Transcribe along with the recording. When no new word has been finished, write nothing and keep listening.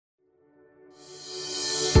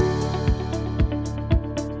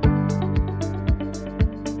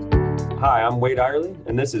Hi, I'm Wade Irely,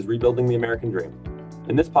 and this is Rebuilding the American Dream.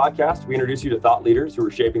 In this podcast, we introduce you to thought leaders who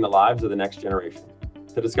are shaping the lives of the next generation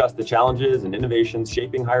to discuss the challenges and innovations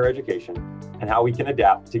shaping higher education and how we can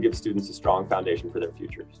adapt to give students a strong foundation for their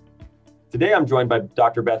futures. Today, I'm joined by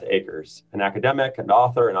Dr. Beth Akers, an academic, an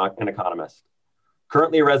author, and an economist.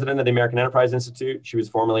 Currently a resident of the American Enterprise Institute, she was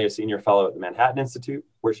formerly a senior fellow at the Manhattan Institute,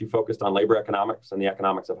 where she focused on labor economics and the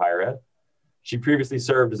economics of higher ed. She previously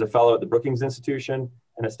served as a fellow at the Brookings Institution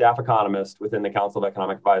and a staff economist within the Council of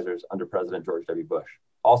Economic Advisors under President George W. Bush.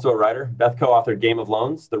 Also a writer, Beth co-authored Game of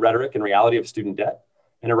Loans, The Rhetoric and Reality of Student Debt,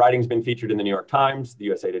 and her writing's been featured in the New York Times, the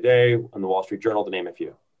USA Today, and the Wall Street Journal, to name a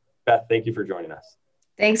few. Beth, thank you for joining us.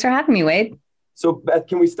 Thanks for having me, Wade. So Beth,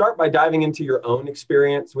 can we start by diving into your own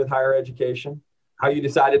experience with higher education? How you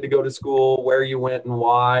decided to go to school, where you went and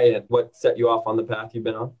why, and what set you off on the path you've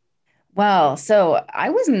been on? Well, so I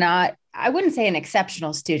wouldn't say an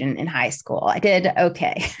exceptional student in high school. I did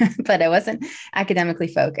okay, but I wasn't academically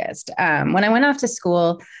focused. When I went off to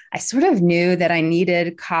school, I sort of knew that I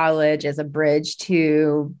needed college as a bridge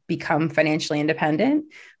to become financially independent,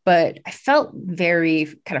 but I felt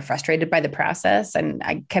very kind of frustrated by the process. And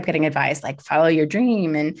I kept getting advice like follow your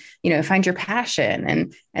dream and, find your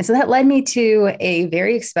passion. And so that led me to a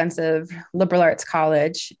very expensive liberal arts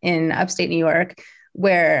college in upstate New York,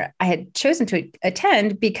 where I had chosen to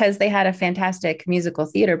attend because they had a fantastic musical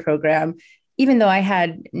theater program, even though I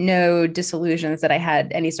had no disillusions that I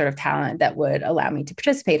had any sort of talent that would allow me to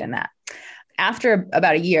participate in that. After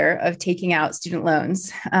about a year of taking out student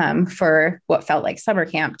loans for what felt like summer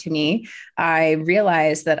camp to me, I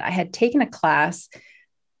realized that I had taken a class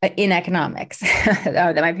in economics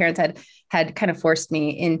that my parents had kind of forced me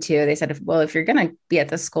into. They said, well, if you're going to be at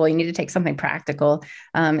this school, you need to take something practical.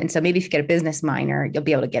 And so maybe if you get a business minor, you'll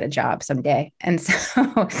be able to get a job someday. And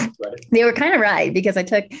so They were kind of right, because I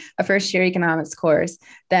took a first year economics course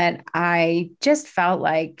that I just felt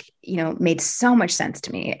like, made so much sense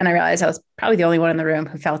to me. And I realized I was probably the only one in the room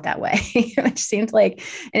who felt that way, which seemed like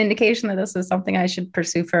an indication that this was something I should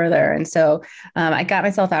pursue further. And so I got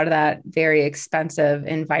myself out of that very expensive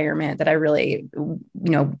environment that I really,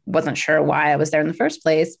 wasn't sure why I was there in the first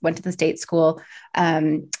place. Went to the state school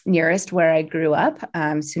nearest where I grew up,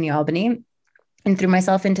 SUNY Albany, and threw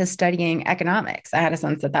myself into studying economics. I had a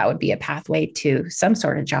sense that that would be a pathway to some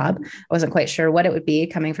sort of job. I wasn't quite sure what it would be,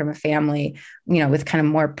 coming from a family, with kind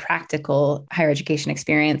of more practical higher education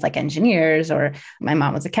experience, like engineers, or my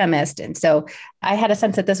mom was a chemist. And so I had a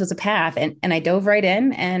sense that this was a path, and I dove right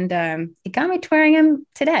in, and it got me to where I am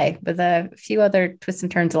today, with a few other twists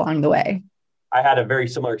and turns along the way. I had a very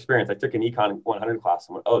similar experience. I took an Econ 100 class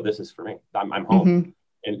and went, oh, this is for me. I'm home. Mm-hmm.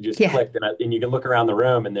 And it just clicked. And you can look around the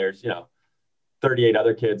room and there's, 38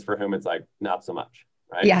 other kids for whom it's like, not so much,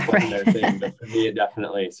 right? Yeah, right. Their thing, but for me, it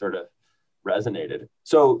definitely sort of resonated.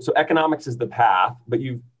 So economics is the path, but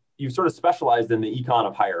you've sort of specialized in the econ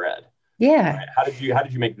of higher ed. Yeah. Right? How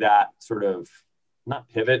did you make that sort of, not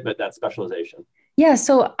pivot, but that specialization? Yeah,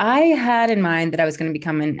 so I had in mind that I was going to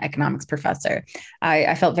become an economics professor.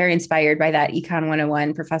 I felt very inspired by that Econ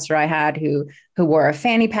 101 professor I had who wore a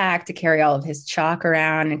fanny pack to carry all of his chalk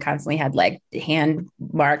around and constantly had like hand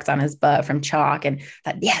marks on his butt from chalk, and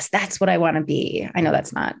thought, yes, that's what I want to be. I know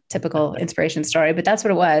that's not typical inspiration story, but that's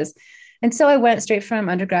what it was. And so I went straight from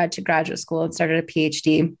undergrad to graduate school and started a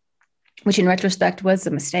PhD, which in retrospect was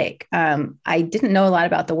a mistake. I didn't know a lot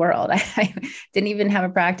about the world. I didn't even have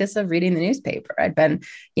a practice of reading the newspaper. I'd been,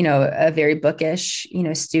 a very bookish,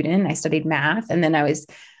 student. I studied math. And then I was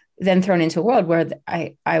then thrown into a world where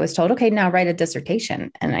I was told, okay, now write a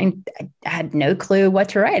dissertation. And I had no clue what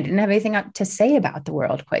to write. I didn't have anything to say about the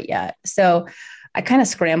world quite yet. So I kind of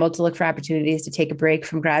scrambled to look for opportunities to take a break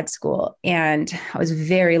from grad school. And I was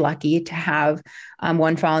very lucky to have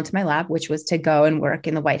one fall into my lap, which was to go and work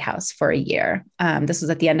in the White House for a year. This was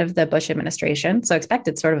at the end of the Bush administration, so I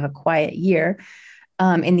expected sort of a quiet year.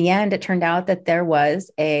 In the end, it turned out that there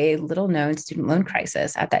was a little known student loan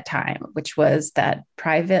crisis at that time, which was that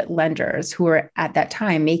private lenders who were at that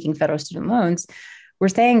time making federal student loans were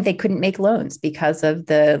saying they couldn't make loans because of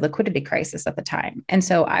the liquidity crisis at the time. And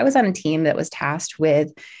so I was on a team that was tasked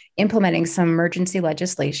with implementing some emergency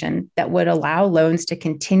legislation that would allow loans to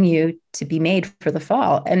continue to be made for the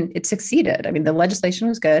fall. And it succeeded. I mean, the legislation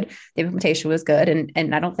was good, the implementation was good.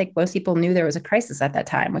 And I don't think most people knew there was a crisis at that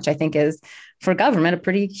time, which I think is, for government, a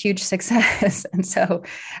pretty huge success. And so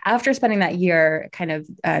after spending that year kind of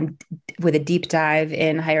with a deep dive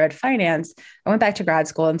in higher ed finance, I went back to grad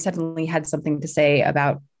school and suddenly had something to say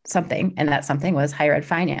about something, and that something was higher ed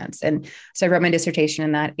finance. And so I wrote my dissertation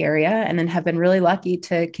in that area, and then have been really lucky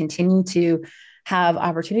to continue to have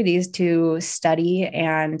opportunities to study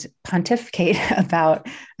and pontificate about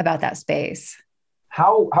that space.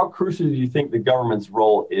 How crucial do you think the government's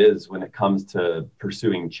role is when it comes to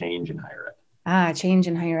pursuing change in higher ed? Change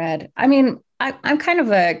in higher ed. I mean, I'm kind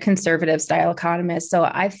of a conservative style economist, so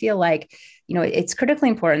I feel like, it's critically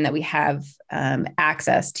important that we have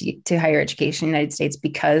access to higher education in the United States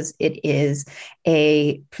because it is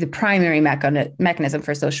the primary mechanism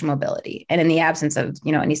for social mobility. And in the absence of,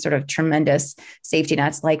 any sort of tremendous safety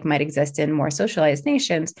nets like might exist in more socialized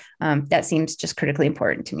nations, that seems just critically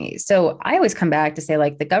important to me. So I always come back to say,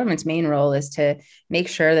 like, the government's main role is to make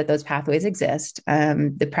sure that those pathways exist.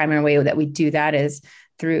 The primary way that we do that is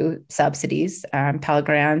through subsidies, Pell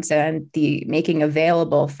Grants, and the making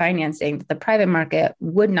available financing that the private market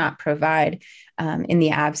would not provide in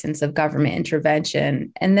the absence of government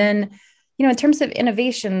intervention. And then, in terms of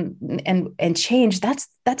innovation and change,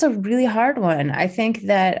 that's a really hard one. I think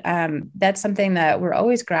that that's something that we're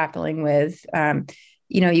always grappling with.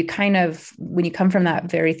 You kind of, when you come from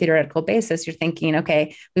that very theoretical basis, you're thinking,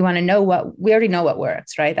 okay, we already know what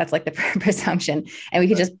works, right? That's like the presumption, and we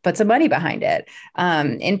could just put some money behind it.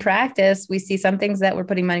 In practice, we see some things that we're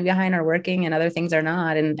putting money behind are working and other things are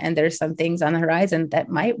not. And there's some things on the horizon that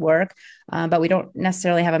might work, but we don't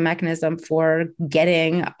necessarily have a mechanism for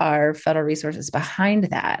getting our federal resources behind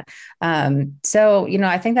that. So,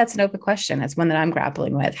 I think that's an open question. It's one that I'm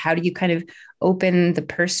grappling with. How do you kind of open the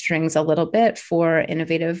purse strings a little bit for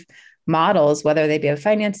innovative models, whether they be of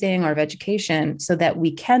financing or of education, so that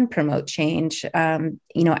we can promote change,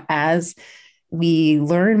 as we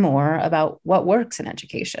learn more about what works in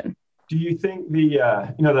education. Do you think the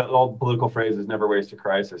old political phrase is never waste a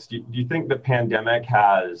crisis? Do you think the pandemic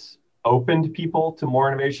has opened people to more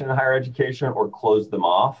innovation in higher education or closed them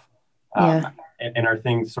off? And are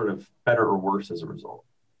things sort of better or worse as a result?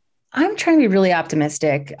 I'm trying to be really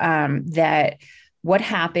optimistic that what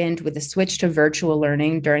happened with the switch to virtual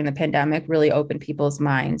learning during the pandemic really opened people's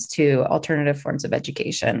minds to alternative forms of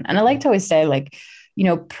education. And I like to always say, like,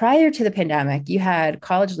 prior to the pandemic, you had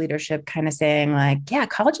college leadership kind of saying, like, yeah,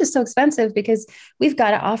 college is so expensive because we've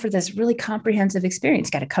got to offer this really comprehensive experience.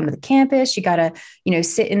 You got to come to the campus. You got to,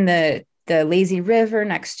 sit in the lazy river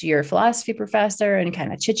next to your philosophy professor and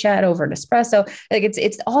kind of chit chat over an espresso. Like,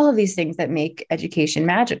 it's all of these things that make education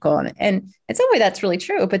magical. And in some way that's really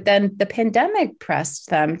true. But then the pandemic pressed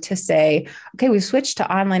them to say, okay, we've switched to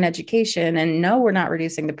online education, and no, we're not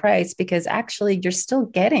reducing the price, because actually you're still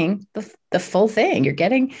getting the full thing. You're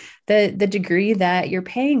getting the degree that you're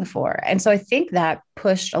paying for. And so I think that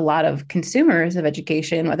pushed a lot of consumers of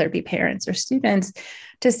education, whether it be parents or students,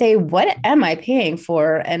 to say, what am I paying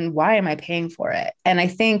for and why am I paying for it? And I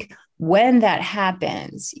think when that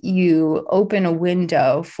happens, you open a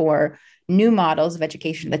window for new models of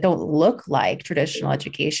education that don't look like traditional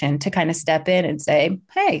education to kind of step in and say,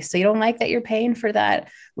 hey, so you don't like that you're paying for that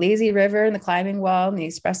lazy river and the climbing wall and the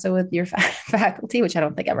espresso with your faculty, which I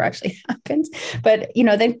don't think ever actually happens. But,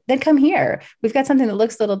 then come here. We've got something that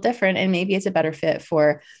looks a little different, and maybe it's a better fit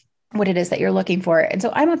for what it is that you're looking for. And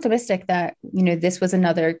so I'm optimistic that, this was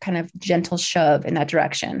another kind of gentle shove in that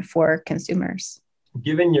direction for consumers.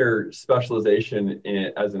 Given your specialization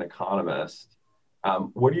as an economist,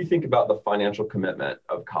 what do you think about the financial commitment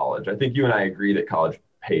of college? I think you and I agree that college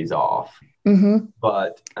pays off,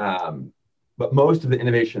 but most of the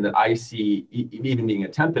innovation that I see, even being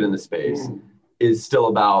attempted in the space, is still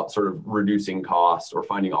about sort of reducing costs or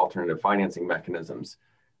finding alternative financing mechanisms.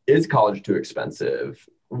 Is college too expensive?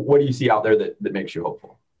 What do you see out there that makes you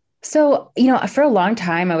hopeful? So, for a long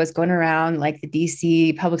time, I was going around like the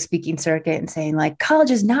DC public speaking circuit and saying, like,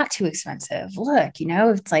 college is not too expensive. Look,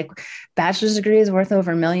 it's like bachelor's degree is worth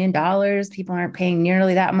over $1 million. People aren't paying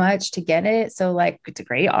nearly that much to get it. So, like, it's a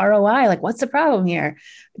great ROI. Like, what's the problem here?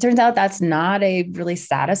 It turns out that's not a really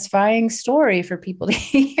satisfying story for people to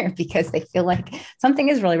hear, because they feel like something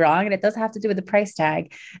is really wrong, and it does have to do with the price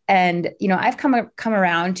tag. And, I've come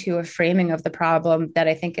around to a framing of the problem that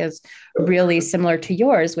I think is really similar to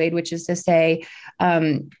yours, Wade, which is to say,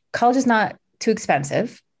 college is not too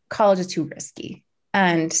expensive. College is too risky.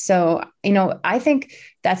 And so, I think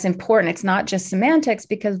that's important. It's not just semantics,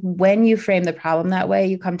 because when you frame the problem that way,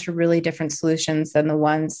 you come to really different solutions than the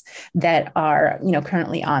ones that are,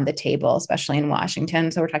 currently on the table, especially in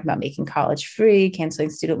Washington. So we're talking about making college free, canceling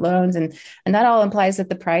student loans, and that all implies that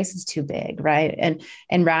the price is too big, right?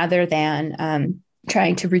 And rather than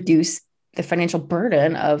trying to reduce the financial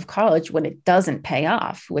burden of college when it doesn't pay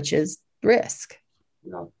off, which is risk.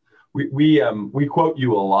 Yeah. We quote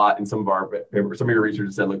you a lot in some of your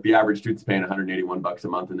research said, look, the average student's paying $181 a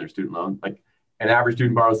month in their student loan. Like, an average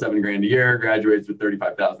student borrows $7,000 a year, graduates with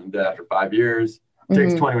 $35,000 in debt after 5 years. It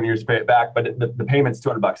takes 21 years to pay it back, but the payment's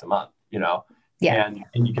 $200 a month, Yeah.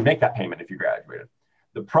 and you can make that payment if you graduated.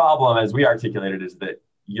 The problem, as we articulated, is that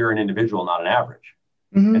you're an individual, not an average.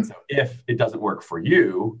 And so if it doesn't work for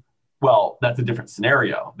you, well, that's a different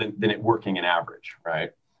scenario than it working an average,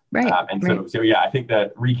 right? Right. So yeah, I think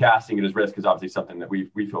that recasting it as risk is obviously something that we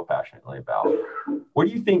feel passionately about. What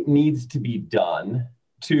do you think needs to be done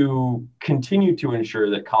to continue to ensure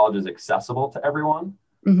that college is accessible to everyone,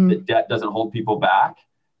 that debt doesn't hold people back,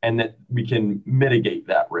 and that we can mitigate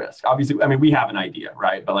that risk? Obviously, I mean, we have an idea,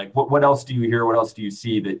 right? But like, what else do you hear? What else do you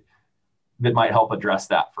see that might help address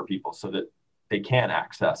that for people so that they can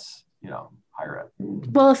access, higher ed?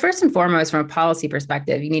 Well, first and foremost, from a policy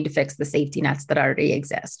perspective, you need to fix the safety nets that already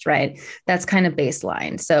exist, right? That's kind of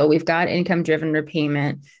baseline. So we've got income-driven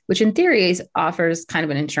repayment, which in theory offers kind of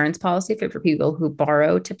an insurance policy for people who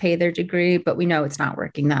borrow to pay their degree, but we know it's not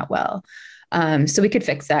working that well. So we could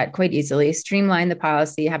fix that quite easily, streamline the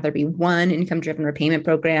policy, have there be one income-driven repayment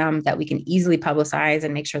program that we can easily publicize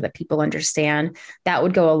and make sure that people understand. That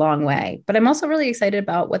would go a long way. But I'm also really excited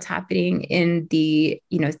about what's happening in the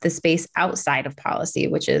space outside of policy,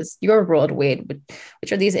 which is your world, Wade,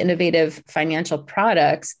 which are these innovative financial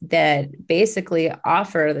products that basically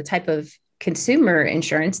offer the type of consumer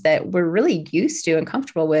insurance that we're really used to and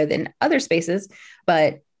comfortable with in other spaces,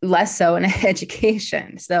 but less so in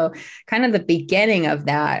education. So kind of the beginning of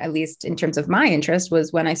that, at least in terms of my interest,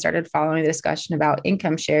 was when I started following the discussion about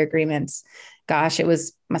income share agreements. Gosh,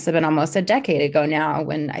 must have been almost a decade ago now,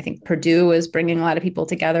 when I think Purdue was bringing a lot of people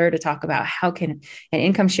together to talk about how can an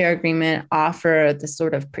income share agreement offer the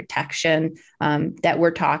sort of protection that we're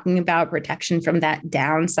talking about, protection from that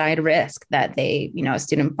downside risk that a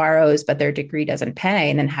student borrows, but their degree doesn't pay.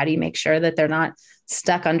 And then how do you make sure that they're not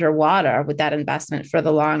stuck underwater with that investment for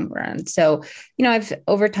the long run? So, I've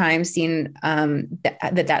over time seen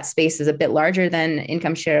that space is a bit larger than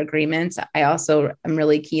income share agreements. I also am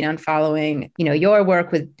really keen on following, your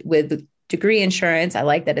work with degree insurance. I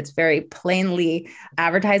like that it's very plainly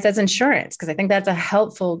advertised as insurance, because I think that's a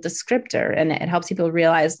helpful descriptor, and it helps people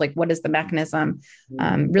realize like what is the mechanism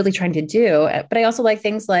really trying to do. But I also like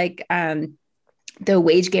things like the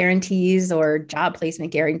wage guarantees or job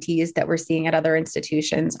placement guarantees that we're seeing at other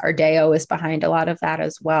institutions. Ardeo is behind a lot of that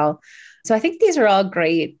as well. So I think these are all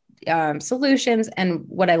great solutions. And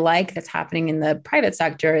what I like that's happening in the private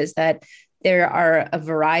sector is that there are a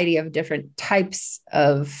variety of different types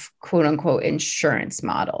of quote unquote insurance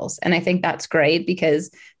models. And I think that's great because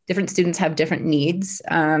different students have different needs.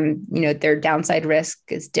 Their downside risk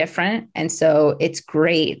is different. And so it's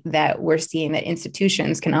great that we're seeing that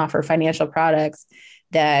institutions can offer financial products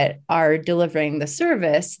that are delivering the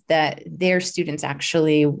service that their students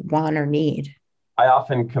actually want or need. I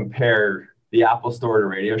often compare the Apple Store to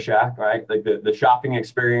Radio Shack, right? Like the shopping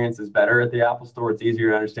experience is better at the Apple Store. It's easier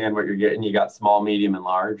to understand what you're getting. You got small, medium, and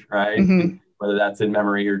large, right? Whether that's in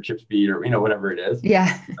memory or chip speed or whatever it is.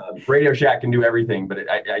 Yeah. Radio Shack can do everything, but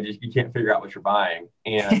you can't figure out what you're buying.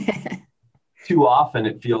 And too often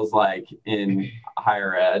it feels like in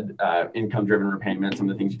higher ed, income-driven repayment, some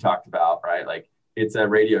of the things you talked about, right? Like it's a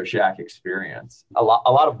Radio Shack experience. A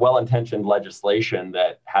lot of well-intentioned legislation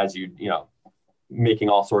that has you, making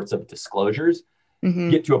all sorts of disclosures,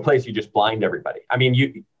 get to a place you just blind everybody. I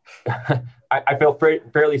mean, I feel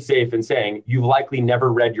fairly safe in saying you've likely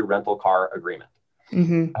never read your rental car agreement,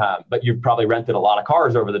 but you've probably rented a lot of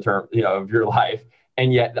cars over the term, of your life.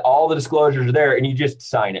 And yet all the disclosures are there and you just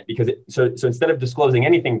sign it because so instead of disclosing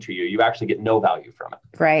anything to you, you actually get no value from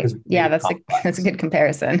it. Right. Yeah. That's a good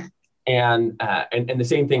comparison. And the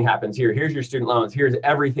same thing happens here. Here's your student loans. Here's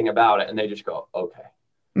everything about it. And they just go, okay.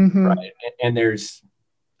 Right. And there's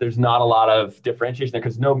not a lot of differentiation there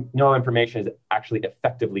because no information is actually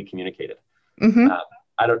effectively communicated.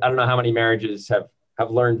 I don't know how many marriages have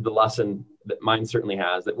learned the lesson that mine certainly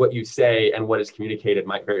has, that what you say and what is communicated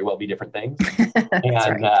might very well be different things.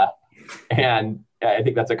 And I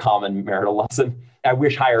think that's a common marital lesson. I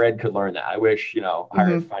wish higher ed could learn that. I wish,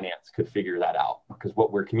 higher ed finance could figure that out, because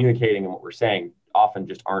what we're communicating and what we're saying often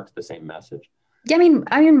just aren't the same message. Yeah,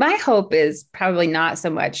 I mean, my hope is probably not so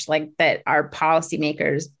much like that our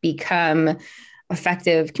policymakers become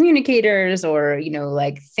effective communicators or,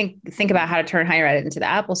 like think about how to turn higher ed into the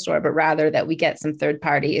Apple Store, but rather that we get some third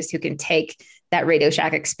parties who can take that Radio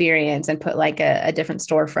Shack experience and put like a different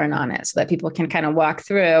storefront on it so that people can kind of walk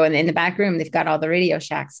through, and in the back room, they've got all the Radio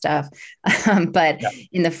Shack stuff. But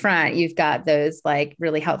in the front, you've got those like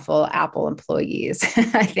really helpful Apple employees.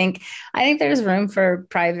 I think there's room for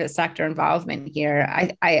private sector involvement here.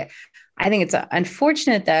 I think it's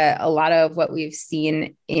unfortunate that a lot of what we've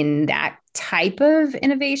seen in that type of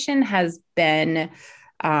innovation has been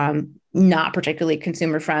not particularly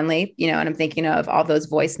consumer friendly, and I'm thinking of all those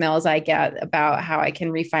voicemails I get about how I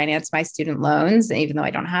can refinance my student loans, even though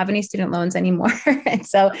I don't have any student loans anymore. And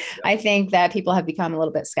so I think that people have become a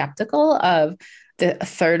little bit skeptical of the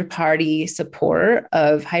third party support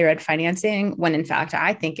of higher ed financing, when in fact,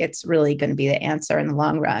 I think it's really going to be the answer in the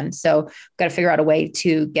long run. So we've got to figure out a way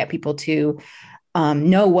to get people to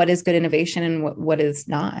know what is good innovation and what is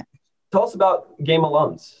not. Tell us about Game of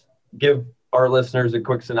Loans. Give our listeners a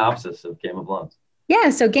quick synopsis of Game of Loans. Yeah,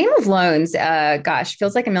 so Game of Loans,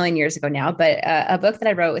 feels like a million years ago now, but a book that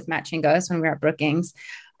I wrote with Matt Chingos when we were at Brookings.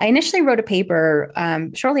 I initially wrote a paper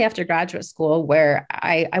shortly after graduate school where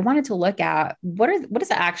I wanted to look at what is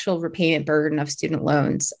the actual repayment burden of student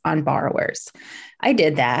loans on borrowers. I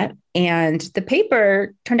did that, and the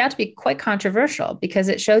paper turned out to be quite controversial because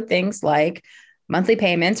it showed things like monthly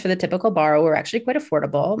payments for the typical borrower were actually quite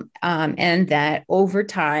affordable, and that over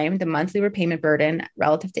time, the monthly repayment burden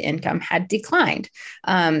relative to income had declined.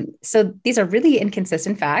 So these are really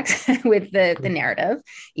inconsistent facts with the narrative,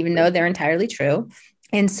 even though they're entirely true.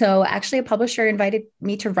 And so actually a publisher invited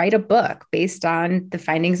me to write a book based on the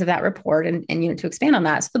findings of that report and to expand on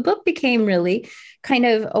that. So the book became really kind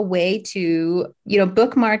of a way to,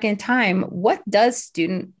 bookmark in time, what does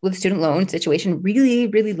student loan situation really,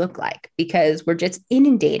 really look like? Because we're just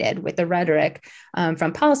inundated with the rhetoric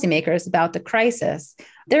from policymakers about the crisis.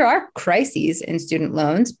 There are crises in student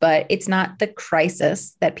loans, but it's not the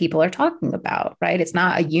crisis that people are talking about, right? It's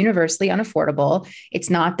not a universally unaffordable. It's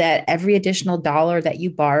not that every additional dollar that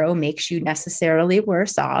you borrow makes you necessarily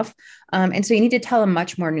worse off. And so you need to tell a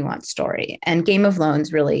much more nuanced story. And Game of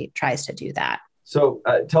Loans really tries to do that. So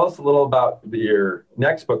tell us a little about your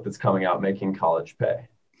next book that's coming out, Making College Pay.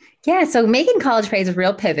 Yeah, so Making College Pay is a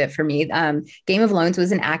real pivot for me. Game of Loans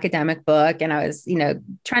was an academic book, and I was,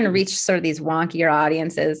 trying to reach sort of these wonkier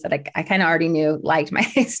audiences that I kind of already knew liked my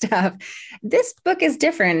stuff. This book is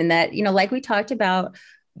different in that, like we talked about,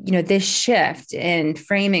 this shift in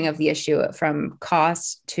framing of the issue from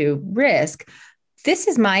cost to risk. This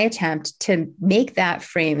is my attempt to make that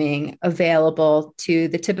framing available to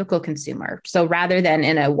the typical consumer. So rather than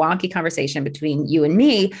in a wonky conversation between you and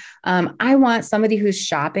me, I want somebody who's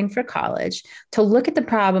shopping for college to look at the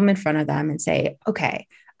problem in front of them and say, okay,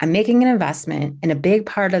 I'm making an investment, and a big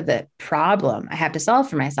part of the problem I have to solve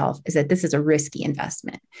for myself is that this is a risky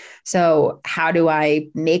investment. So how do I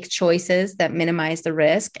make choices that minimize the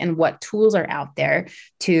risk, and what tools are out there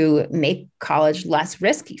to make college less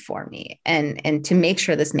risky for me and to make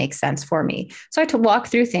sure this makes sense for me? So I had to walk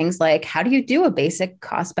through things like, how do you do a basic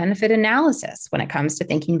cost benefit analysis when it comes to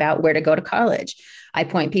thinking about where to go to college? I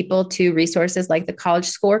point people to resources like the College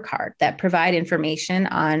Scorecard that provide information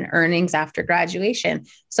on earnings after graduation,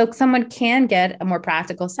 so someone can get a more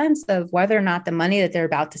practical sense of whether or not the money that they're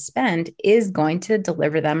about to spend is going to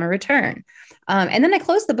deliver them a return. And then I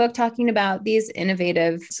close the book talking about these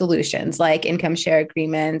innovative solutions like income share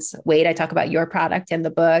agreements. Wade, I talk about your product in the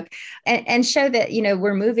book and show that,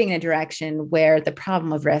 we're moving in a direction where the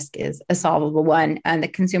problem of risk is a solvable one. And the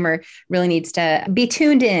consumer really needs to be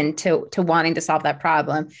tuned in to wanting to solve that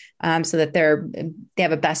problem so that they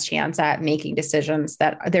have a best chance at making decisions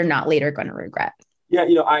that they're not later going to regret. Yeah,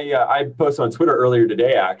 I posted on Twitter earlier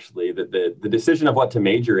today, actually, that the decision of what to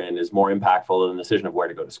major in is more impactful than the decision of where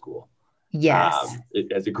to go to school. Yes.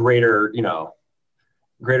 It has a greater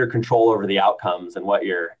control over the outcomes and what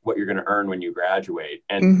you're going to earn when you graduate.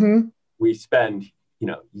 And we spend,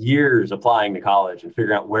 years applying to college and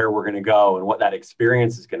figuring out where we're going to go and what that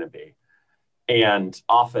experience is going to be. And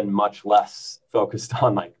often much less focused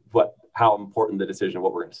on how important the decision of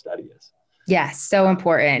what we're going to study is. Yes, so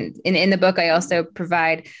important. In the book, I also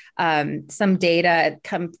provide some data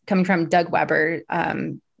coming from Doug Weber.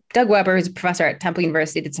 Doug Weber, who's a professor at Temple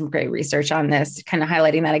University, did some great research on this, kind of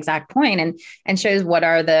highlighting that exact point and shows what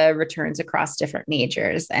are the returns across different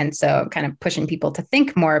majors. And so kind of pushing people to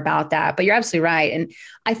think more about that. But you're absolutely right. And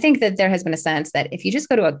I think that there has been a sense that if you just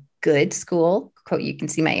go to a good school, quote, you can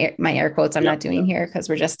see my air quotes I'm not doing here because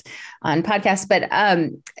we're just on podcasts. But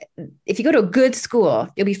if you go to a good school,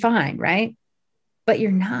 you'll be fine, right? But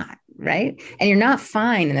you're not, right? And you're not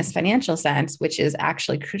fine in this financial sense, which is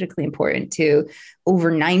actually critically important to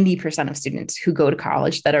over 90% of students who go to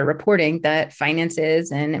college that are reporting that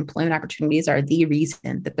finances and employment opportunities are the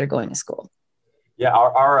reason that they're going to school. Yeah,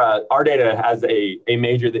 our data has a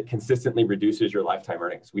major that consistently reduces your lifetime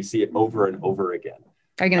earnings. We see it over and over again.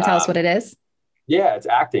 Are you going to tell us what it is? Yeah, it's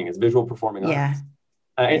acting. It's visual performing arts.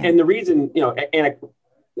 Yeah. And the reason, and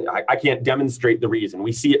I can't demonstrate the reason.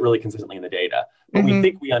 We see it really consistently in the data, but we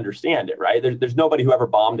think we understand it, right? There's nobody who ever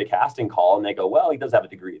bombed a casting call and they go, well, he does have a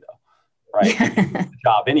degree though, right? He does the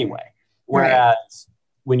job anyway. Whereas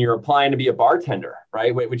when you're applying to be a bartender,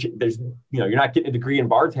 right? Which there's, you're not getting a degree in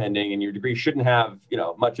bartending, and your degree shouldn't have,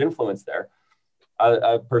 much influence there.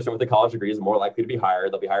 A person with a college degree is more likely to be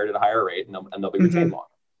hired. They'll be hired at a higher rate, and they'll be retained longer.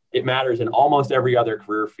 It matters in almost every other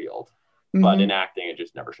career field, but in acting, it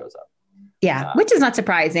just never shows up. Yeah, which is not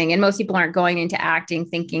surprising. And most people aren't going into acting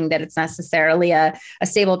thinking that it's necessarily a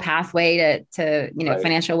stable pathway to right.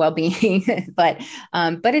 financial well-being. but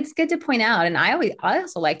it's good to point out. And I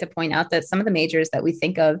also like to point out that some of the majors that we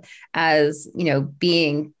think of as,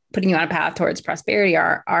 being putting you on a path towards prosperity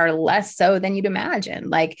are less so than you'd imagine.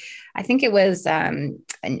 Like, I think it was a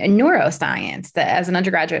neuroscience that as an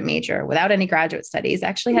undergraduate major without any graduate studies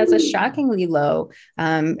actually has a shockingly low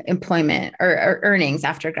employment or earnings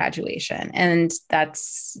after graduation. And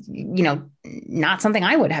that's, not something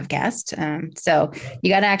I would have guessed. So you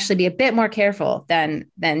got to actually be a bit more careful than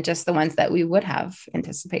just the ones that we would have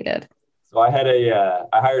anticipated. So I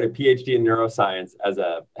hired a PhD in neuroscience as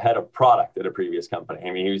a head of product at a previous company.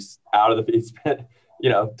 I mean, he spent,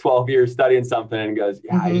 12 years studying something and goes,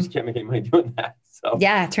 I just can't make any money doing that. So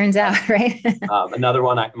yeah, it turns out, right? Another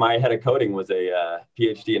one, my head of coding was a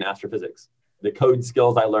PhD in astrophysics. The code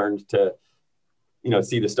skills I learned to,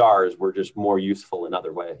 see the stars were just more useful in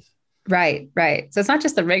other ways. Right. So it's not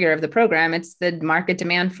just the rigor of the program, it's the market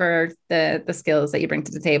demand for the skills that you bring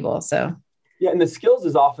to the table. So yeah, and the skills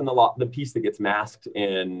is often the piece that gets masked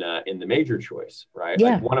in the major choice, right?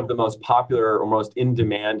 Yeah. Like one of the most popular or most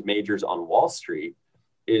in-demand majors on Wall Street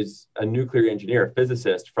is a nuclear engineer, a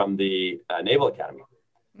physicist from the Naval Academy,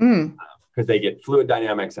 because they get fluid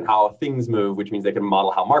dynamics and how things move, which means they can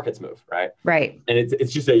model how markets move, right? Right. And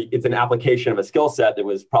it's just it's an application of a skill set that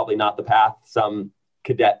was probably not the path some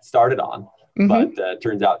cadet started on, but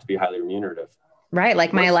turns out to be highly remunerative. Right.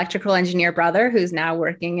 Like my electrical engineer brother, who's now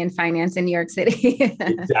working in finance in New York City.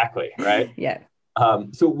 Exactly. Right. Yeah.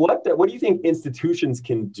 So what do you think institutions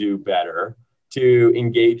can do better to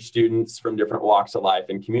engage students from different walks of life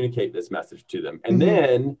and communicate this message to them? And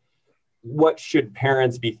then what should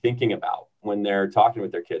parents be thinking about when they're talking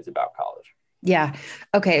with their kids about college? Yeah.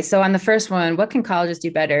 Okay. So on the first one, what can colleges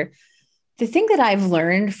do better? The thing that I've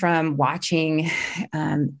learned from watching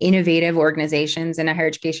innovative organizations in higher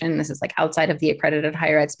education, this is like outside of the accredited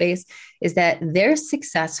higher ed space, is that they're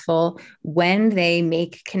successful when they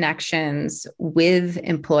make connections with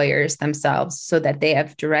employers themselves so that they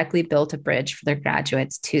have directly built a bridge for their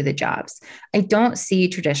graduates to the jobs. I don't see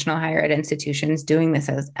traditional higher ed institutions doing this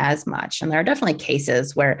as much. And there are definitely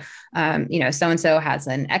cases where, so-and-so has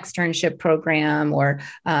an externship program or,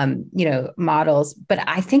 models, but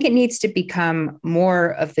I think it needs to become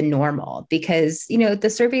more of the normal because, the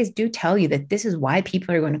surveys do tell you that this is why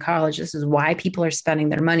people are going to college. This is why people are spending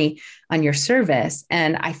their money on your service.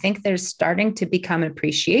 And I think there's starting to become an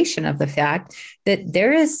appreciation of the fact that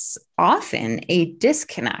there is often a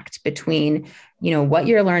disconnect between, what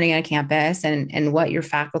you're learning on campus and what your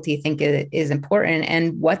faculty think is important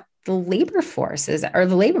and what the labor force is or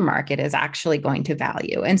the labor market is actually going to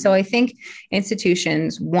value. And so I think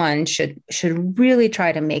institutions, one, should really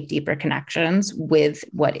try to make deeper connections with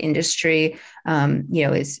what industry,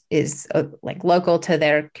 is like local to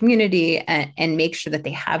their community and make sure that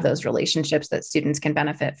they have those relationships that students can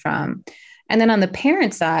benefit from. And then on the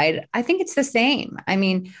parent side, I think it's the same. I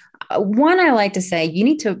mean, one, I like to say you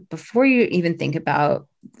need to, before you even think about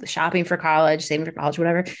shopping for college, saving for college,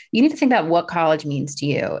 whatever, you need to think about what college means to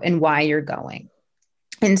you and why you're going.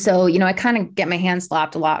 And so, I kind of get my hands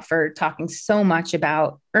slapped a lot for talking so much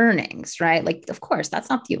about earnings, right? Like, of course, that's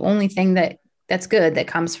not the only thing that's good that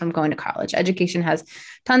comes from going to college. Education has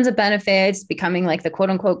tons of benefits, becoming like the quote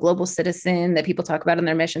unquote global citizen that people talk about in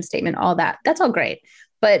their mission statement, all that. That's all great.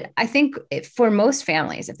 But I think for most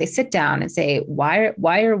families, if they sit down and say, why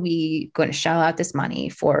are we going to shell out this money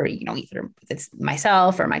for, either it's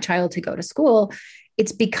myself or my child to go to school,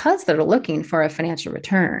 it's because they're looking for a financial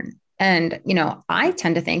return. And, I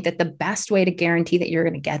tend to think that the best way to guarantee that you're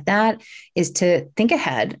going to get that is to think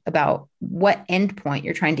ahead about what endpoint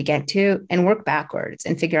you're trying to get to and work backwards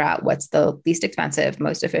and figure out what's the least expensive,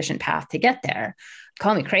 most efficient path to get there.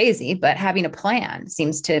 Call me crazy, but having a plan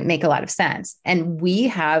seems to make a lot of sense. And we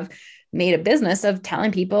have made a business of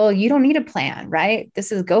telling people you don't need a plan, right?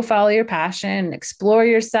 This is go follow your passion, explore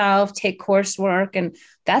yourself, take coursework. And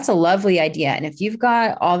that's a lovely idea. And if you've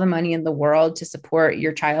got all the money in the world to support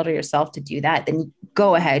your child or yourself to do that, then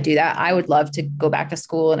go ahead, do that. I would love to go back to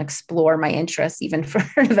school and explore my interests even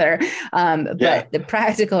further. But the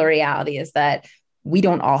practical reality is that we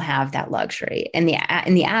don't all have that luxury. And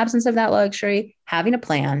in the absence of that luxury, having a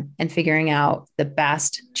plan and figuring out the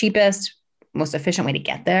best, cheapest, most efficient way to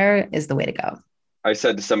get there is the way to go. I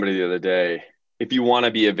said to somebody the other day, if you want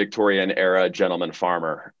to be a Victorian era gentleman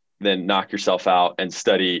farmer, then knock yourself out and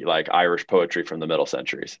study like Irish poetry from the middle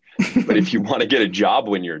centuries. But if you want to get a job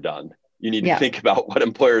when you're done, you need to think about what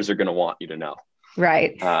employers are going to want you to know.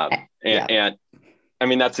 Right. And I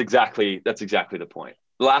mean, that's exactly the point.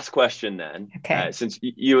 Last question then, since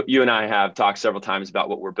you and I have talked several times about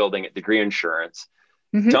what we're building at Degree Insurance,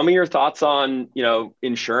 tell me your thoughts on,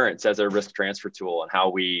 insurance as a risk transfer tool and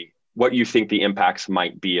what you think the impacts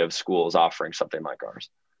might be of schools offering something like ours.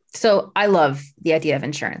 So I love the idea of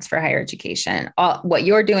insurance for higher education. What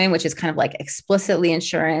you're doing, which is kind of like explicitly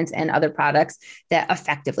insurance and other products that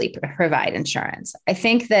effectively provide insurance. I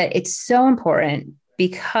think that it's so important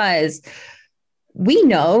because we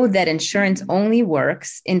know that insurance only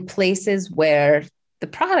works in places where the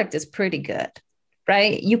product is pretty good,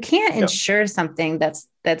 right? You can't insure something that's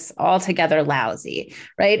altogether lousy,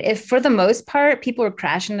 right? If for the most part, people are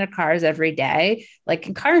crashing their cars every day,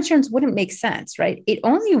 like car insurance wouldn't make sense, right? It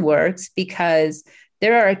only works because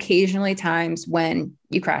there are occasionally times when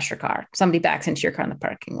you crash your car, somebody backs into your car in the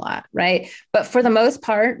parking lot, right? But for the most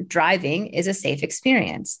part, driving is a safe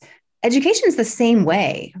experience. Education is the same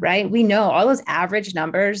way, right? We know all those average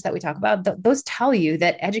numbers that we talk about, those tell you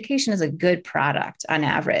that education is a good product on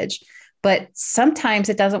average. But sometimes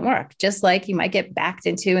it doesn't work, just like you might get backed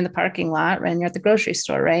into in the parking lot when you're at the grocery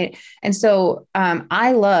store, right? And so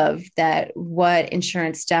I love that what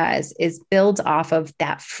insurance does is builds off of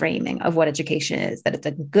that framing of what education is, that it's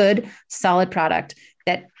a good, solid product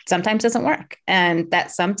that sometimes doesn't work. And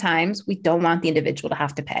that sometimes we don't want the individual to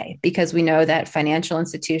have to pay because we know that financial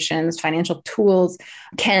institutions, financial tools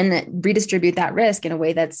can redistribute that risk in a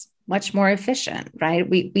way that's much more efficient, right?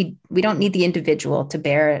 We don't need the individual to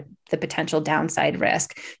bear the potential downside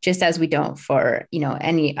risk, just as we don't for,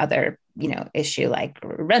 any other, issue like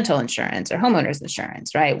rental insurance or homeowners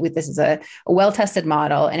insurance, right? This is a well-tested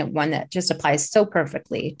model and one that just applies so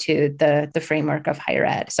perfectly to the framework of higher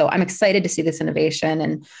ed. So I'm excited to see this innovation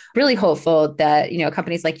and really hopeful that,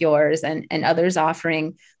 companies like yours and others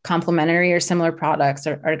offering complementary or similar products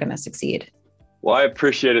are going to succeed. Well, I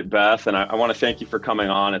appreciate it, Beth. And I want to thank you for coming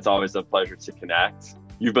on. It's always a pleasure to connect.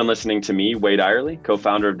 You've been listening to me, Wade Irely,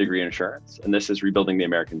 co-founder of Degree Insurance, and this is Rebuilding the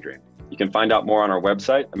American Dream. You can find out more on our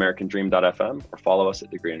website, americandream.fm, or follow us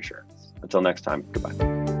at Degree Insurance. Until next time, goodbye.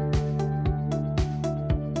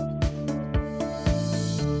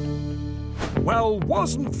 Well,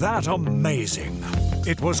 wasn't that amazing?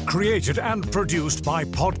 It was created and produced by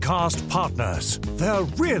Podcast Partners. They're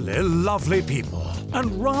really lovely people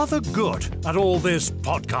and rather good at all this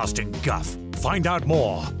podcasting guff. Find out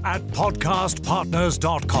more at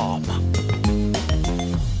podcastpartners.com.